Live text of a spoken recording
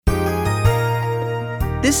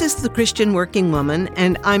This is The Christian Working Woman,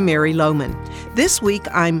 and I'm Mary Lohman. This week,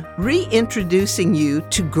 I'm reintroducing you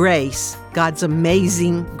to grace, God's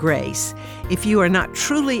amazing grace. If you are not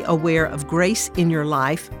truly aware of grace in your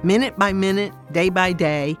life, minute by minute, day by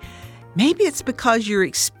day, maybe it's because your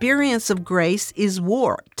experience of grace is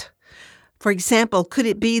warped. For example, could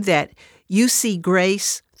it be that you see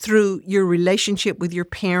grace through your relationship with your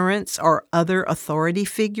parents or other authority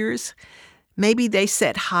figures? Maybe they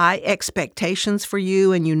set high expectations for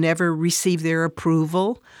you and you never receive their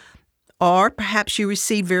approval. Or perhaps you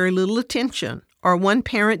receive very little attention, or one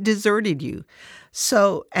parent deserted you.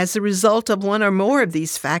 So, as a result of one or more of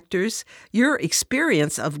these factors, your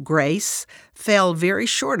experience of grace fell very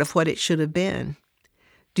short of what it should have been.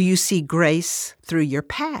 Do you see grace through your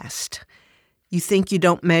past? You think you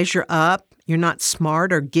don't measure up, you're not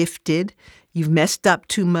smart or gifted, you've messed up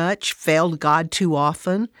too much, failed God too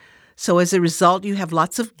often. So as a result, you have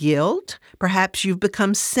lots of guilt. Perhaps you've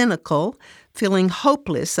become cynical, feeling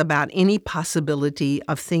hopeless about any possibility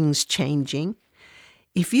of things changing.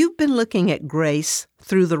 If you've been looking at grace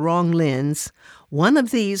through the wrong lens, one of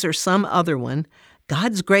these or some other one,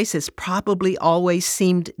 God's grace has probably always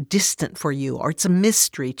seemed distant for you, or it's a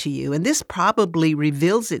mystery to you. And this probably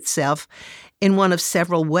reveals itself in one of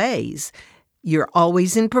several ways. You're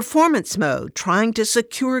always in performance mode, trying to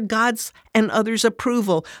secure God's and others'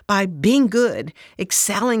 approval by being good,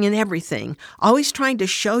 excelling in everything, always trying to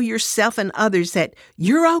show yourself and others that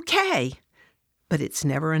you're okay. But it's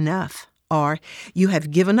never enough. Or you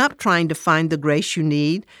have given up trying to find the grace you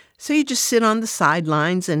need, so you just sit on the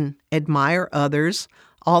sidelines and admire others,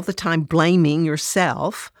 all the time blaming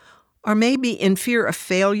yourself. Or maybe in fear of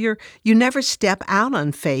failure, you never step out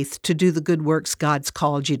on faith to do the good works God's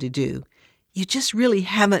called you to do. You just really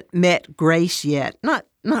haven't met grace yet. Not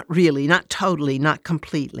really, not totally, not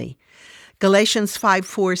completely. Galatians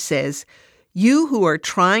 5:4 says, "You who are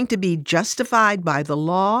trying to be justified by the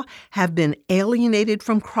law have been alienated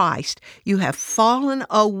from Christ. You have fallen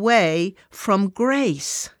away from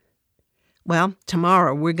grace." Well,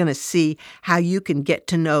 tomorrow we're going to see how you can get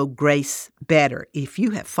to know grace better if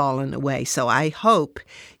you have fallen away. So I hope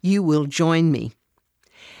you will join me.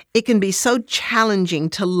 It can be so challenging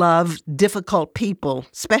to love difficult people,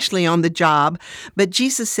 especially on the job, but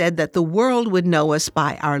Jesus said that the world would know us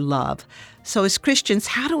by our love. So as Christians,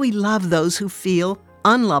 how do we love those who feel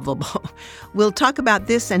unlovable? We'll talk about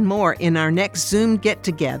this and more in our next Zoom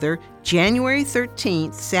get-together, January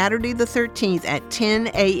 13th, Saturday the 13th at 10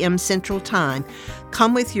 a.m. Central Time.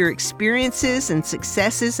 Come with your experiences and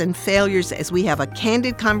successes and failures as we have a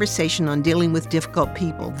candid conversation on dealing with difficult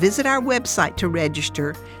people. Visit our website to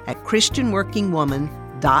register at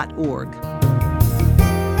christianworkingwoman.org.